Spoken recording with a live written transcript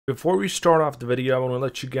Before we start off the video, I want to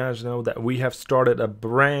let you guys know that we have started a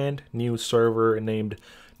brand new server named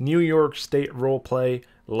New York State Roleplay,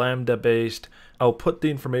 Lambda based. I'll put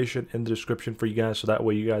the information in the description for you guys so that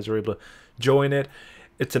way you guys are able to join it.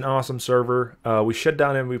 It's an awesome server. We shut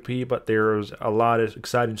down MVP, but there's a lot of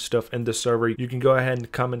exciting stuff in the server. You can go ahead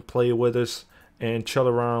and come and play with us and chill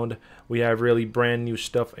around. We have really brand new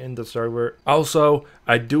stuff in the server. Also,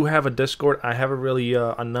 I do have a Discord. I haven't really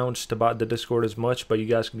announced about the Discord as much, but you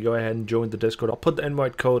guys can go ahead and join the Discord. I'll put the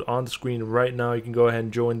invite code on the screen right now. You can go ahead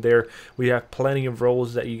and join there. We have plenty of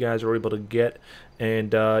roles that you guys are able to get,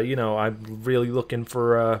 and you know, I'm really looking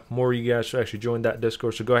for more of you guys to actually join that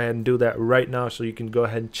Discord. So go ahead and do that right now so you can go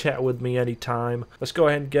ahead and chat with me anytime. Let's go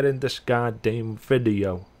ahead and get in this goddamn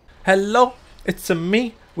video. Hello, it's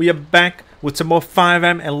me. We are back with some more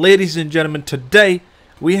FiveM, and ladies and gentlemen, today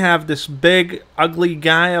we have this big ugly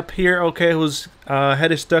guy up here, okay, whose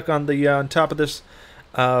head is stuck on the on top of this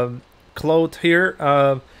cloth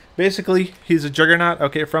here. Basically, he's a juggernaut,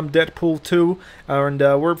 okay, from Deadpool 2, and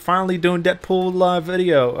we're finally doing Deadpool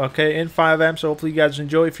video, okay, in FiveM. So hopefully you guys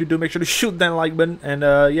enjoy. If you do, make sure to shoot that like button, and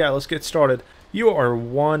yeah, let's get started. You are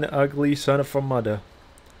one ugly son of a mother.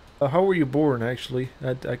 How were you born, actually?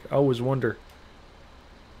 I always wonder.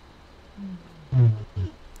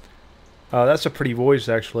 That's a pretty voice,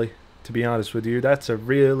 actually, to be honest with you. That's a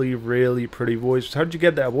really, really pretty voice. How'd you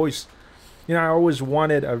get that voice? You know, I always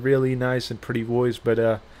wanted a really nice and pretty voice, but,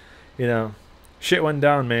 you know, shit went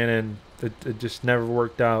down, man, and it just never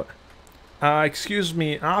worked out. Excuse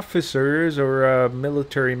me, officers or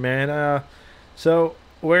military man, so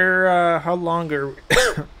where, how long are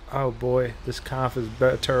oh boy, this cough is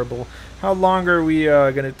terrible. How long are we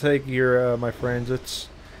gonna take here, my friends?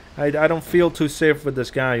 I don't feel too safe with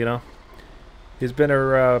this guy, you know. He's been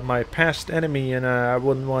my past enemy, and I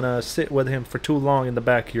wouldn't want to sit with him for too long in the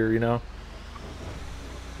back here, you know.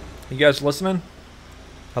 You guys listening?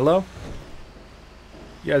 Hello?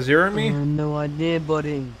 You guys hearing me? No idea,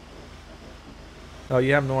 buddy. Oh,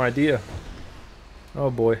 you have no idea. Oh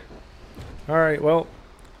boy. Alright, well.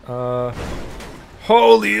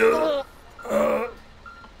 Holy...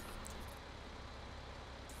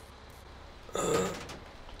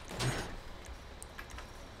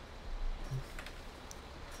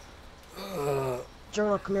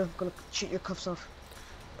 Jonah, come here. I'm gonna shoot your cuffs off.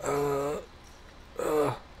 Alright,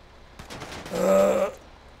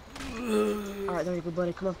 there you go,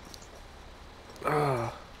 buddy. Come on.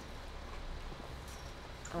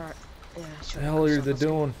 Alright. Yeah, what the hell are they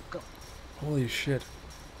doing? Go. Holy shit.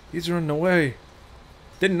 He's running away.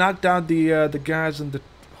 Didn't knock down the guys in the...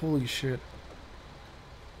 Holy shit.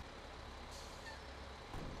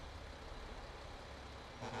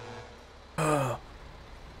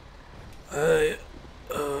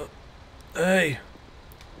 Hey.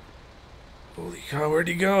 Holy cow, where'd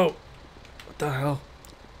he go? What the hell?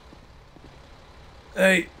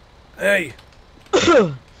 Hey.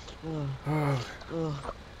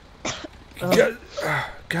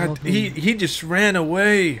 God, he just ran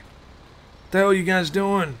away. What the hell are you guys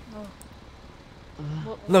doing?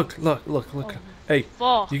 Look. Hey,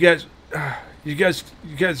 you guys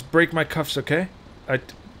break my cuffs, okay?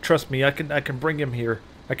 Trust me, I can bring him here.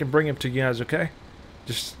 I can bring him to you guys, okay?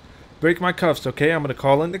 Just break my cuffs, okay? I'm gonna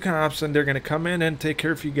call in the cops, and they're gonna come in and take care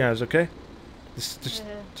of you guys, okay? Just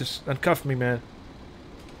uncuff me, man.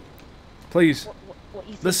 Please. What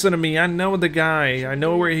you think? Listen to me. I know the guy. I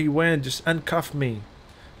know where he went. Just uncuff me.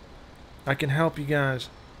 I can help you guys.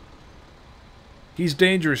 He's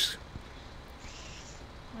dangerous.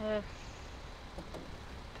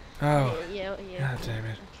 Oh. Yeah. God damn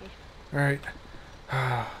it. Okay. Alright.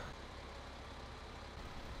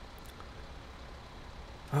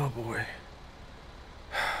 Oh boy.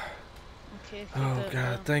 Okay. Oh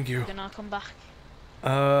God, thank you. Then I'll come back.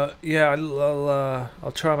 Yeah,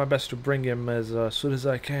 I'll try my best to bring him as soon as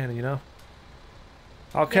I can, you know.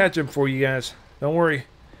 I'll catch him for you guys. Don't worry.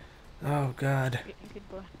 Oh God. Good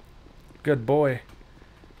boy. Good boy.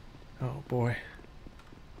 Oh boy.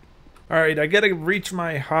 Alright, I gotta reach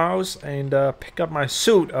my house and pick up my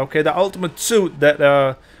suit, okay? The ultimate suit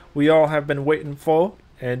that we all have been waiting for.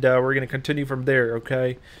 And we're going to continue from there,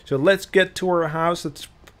 okay? So let's get to our house. It's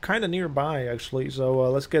kind of nearby, actually. So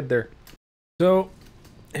let's get there. So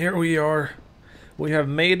here we are. We have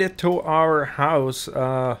made it to our house.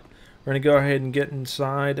 We're going to go ahead and get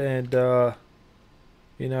inside and,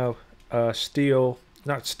 you know, steal.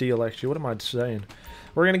 Not steal, actually. What am I saying?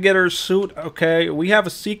 We're going to get our suit, okay? We have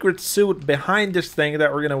a secret suit behind this thing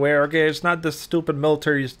that we're going to wear, okay? It's not this stupid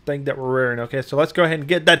military thing that we're wearing, okay? So let's go ahead and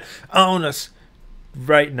get that on us.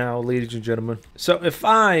 right now, ladies and gentlemen. So if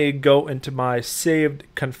I go into my saved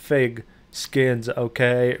config skins,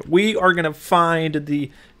 okay? We are gonna find the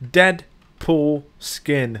Deadpool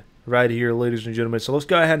skin right here, ladies and gentlemen. So let's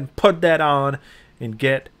go ahead and put that on and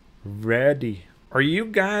get ready. Are you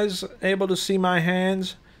guys able to see my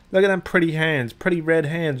hands? Look at them pretty hands, pretty red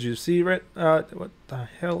hands. You see, right? What the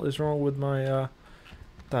hell is wrong with my,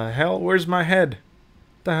 the hell? Where's my head?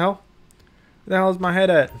 The hell? Where the hell is my head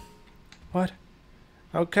at? What?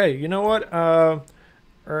 Okay, you know what? I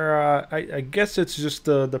guess it's just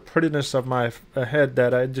the prettiness of my head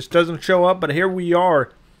that it just doesn't show up. But here we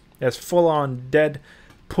are, as full-on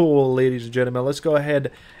Deadpool, ladies and gentlemen. Let's go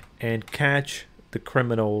ahead and catch the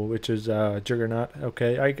criminal, which is Juggernaut.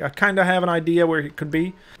 Okay, I kind of have an idea where he could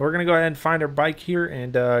be. We're gonna go ahead and find our bike here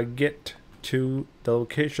and get to the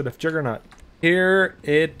location of Juggernaut. Here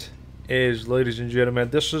it is, ladies and gentlemen.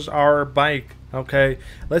 This is our bike. Okay,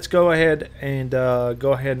 let's go ahead and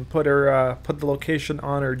put the location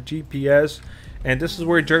on our GPS, and this is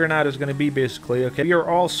where Juggernaut is going to be, basically. Okay, we are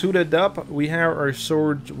all suited up. We have our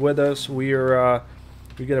swords with us. We gotta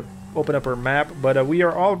open up our map, but we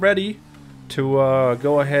are all ready to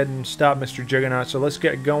go ahead and stop Mr. Juggernaut. So let's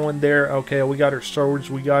get going there. Okay, we got our swords.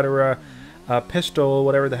 We got our pistol,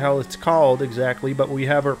 whatever the hell it's called exactly, but we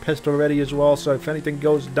have our pistol ready as well. So if anything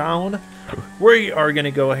goes down, we are going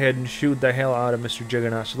to go ahead and shoot the hell out of Mr.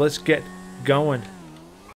 Juggernaut. So let's get going.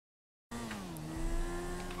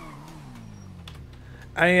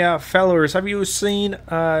 Hey, fellers, have you seen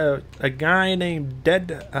a guy named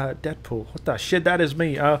Deadpool? What the shit, that is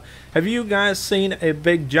me. Have you guys seen a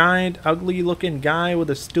big, giant, ugly-looking guy with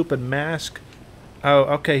a stupid mask? Oh,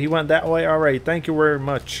 okay, he went that way? Alright, thank you very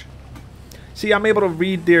much. See, I'm able to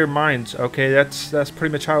read their minds. Okay, that's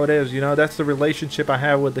pretty much how it is, you know? That's the relationship I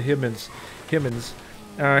have with the humans.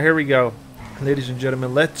 Here we go. Ladies and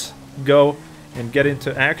gentlemen, let's go and get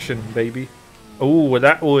into action, baby. Oh,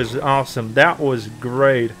 that was awesome. That was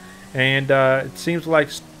great. And it seems like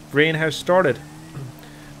rain has started.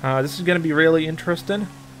 This is going to be really interesting.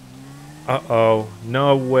 Uh-oh.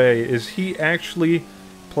 No way. Is he actually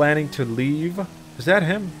planning to leave? Is that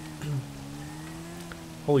him?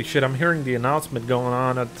 Holy shit, I'm hearing the announcement going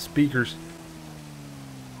on at the speakers.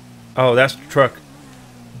 Oh, that's the truck.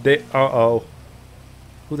 Uh-oh.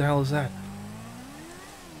 Who the hell is that?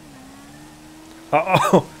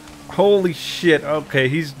 Uh-oh. Holy shit. Okay,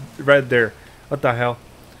 he's right there. What the hell?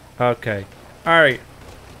 Okay. Alright.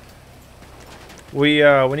 We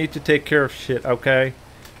need to take care of shit, okay?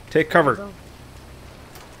 Take cover.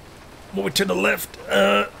 Move to the left.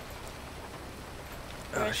 Oh,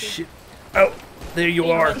 shit. Oh, there you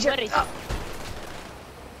are.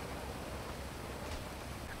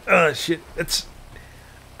 Shit. It's...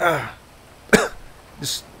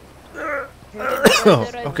 just...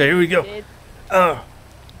 okay, here we go.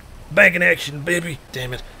 Back in action, baby.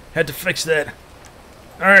 Damn it. Had to fix that.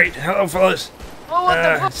 Alright, hello, fellas.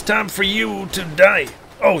 It's time for you to die.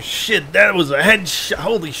 Oh, shit. That was a headshot.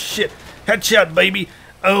 Holy shit. Headshot, baby.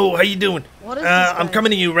 Oh, how you doing? What is this guy? I'm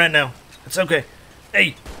coming to you right now. It's okay.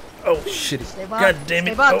 Hey. Oh, shit. God damn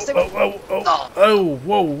it. Oh,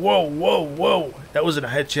 whoa. That wasn't a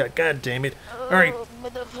headshot. God damn it. Alright.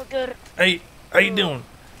 Hey, how you doing?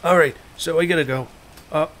 Alright, so I gotta go.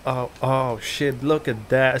 Oh, shit, look at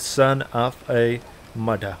that, son of a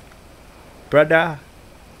mother. Brother,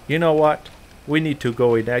 you know what? We need to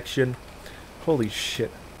go in action. Holy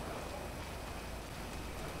shit.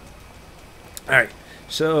 Alright,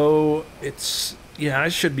 so it's... yeah, I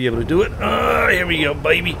should be able to do it. Here we go,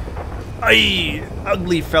 baby. Hey,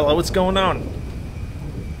 ugly fella, what's going on?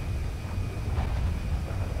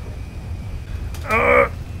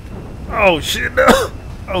 Oh, shit, no.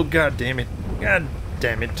 Oh, god damn it. God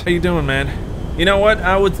damn it. How you doing, man? You know what?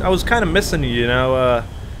 I was kind of missing you, know.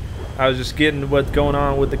 I was just getting what's going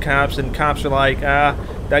on with the cops, and cops are like,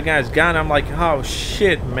 that guy's gone. I'm like, oh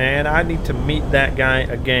shit, man, I need to meet that guy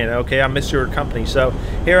again. Okay, I miss your company. So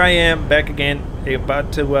here I am, back again,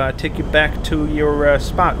 about to take you back to your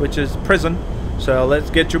spot, which is prison. So let's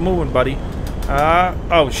get you moving, buddy.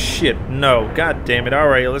 Oh shit, no, god damn it.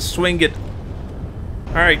 Alright, let's swing it.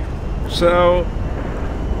 Alright, so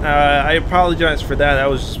I apologize for that. That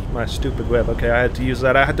was my stupid web. Okay, I had to use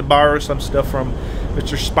that. I had to borrow some stuff from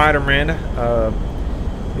Mr. Spider-Man.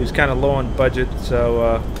 He was kind of low on budget,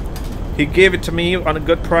 so he gave it to me on a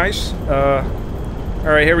good price.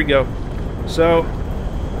 Alright, here we go. So,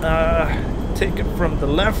 take it from the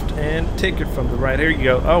left and take it from the right. Here you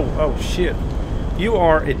go. Oh shit. You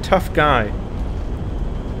are a tough guy.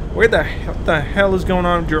 What the hell is going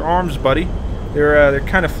on with your arms, buddy? They're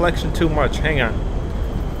kind of flexing too much. Hang on.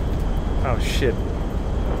 Oh shit.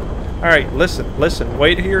 Alright, listen.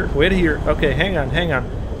 Wait here. Okay, hang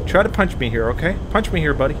on. Try to punch me here, okay? Punch me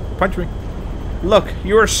here, buddy. Punch me. Look,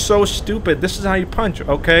 you are so stupid. This is how you punch,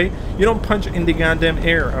 okay? You don't punch in the goddamn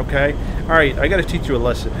air, okay? Alright, I gotta teach you a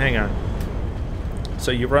lesson. Hang on. So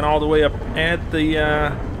you run all the way up at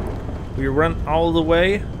the, we run all the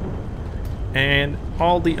way, and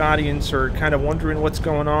all the audience are kind of wondering what's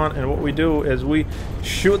going on, and what we do is we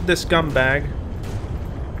shoot this scumbag.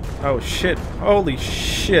 Oh shit. Holy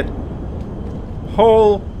shit.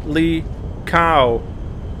 Holy cow.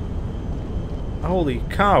 Holy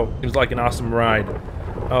cow. It was like an awesome ride.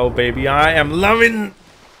 Oh baby, I am loving...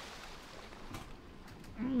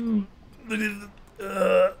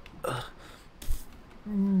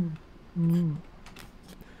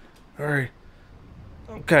 Alright.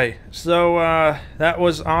 Okay, so that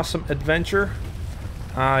was awesome adventure.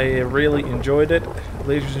 I really enjoyed it,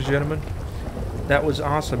 ladies and gentlemen. That was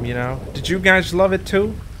awesome, you know. Did you guys love it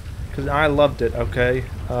too? Because I loved it, okay.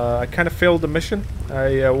 I kind of failed the mission.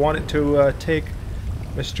 I wanted to take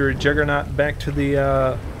Mr. Juggernaut back to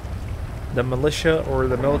the militia or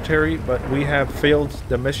the military, but we have failed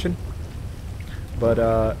the mission.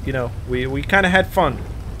 But, you know, we kind of had fun.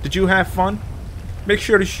 Did you have fun? Make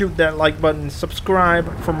sure to shoot that like button,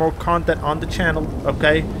 subscribe for more content on the channel,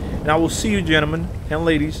 okay? And I will see you, gentlemen and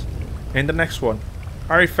ladies, in the next one.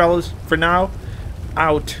 Alright, fellas, for now,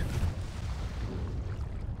 out.